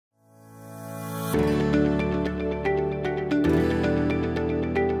The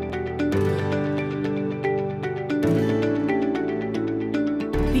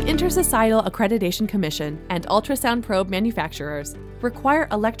Intersocietal Accreditation Commission and ultrasound probe manufacturers require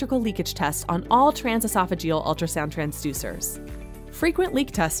electrical leakage tests on all transesophageal ultrasound transducers. Frequent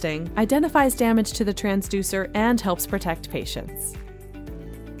leak testing identifies damage to the transducer and helps protect patients.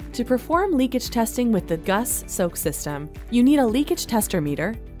 To perform leakage testing with the GUS Soak system, you need a leakage tester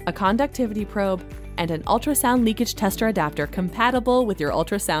meter, a conductivity probe, and an ultrasound leakage tester adapter compatible with your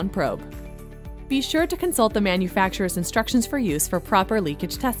ultrasound probe. Be sure to consult the manufacturer's instructions for use for proper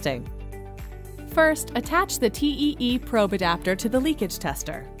leakage testing. First, attach the TEE probe adapter to the leakage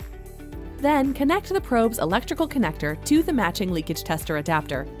tester. Then, connect the probe's electrical connector to the matching leakage tester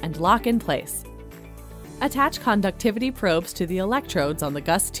adapter and lock in place. Attach conductivity probes to the electrodes on the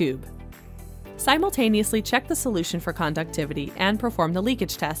GUS tube. Simultaneously check the solution for conductivity and perform the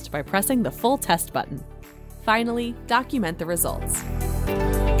leakage test by pressing the full test button. Finally, document the results.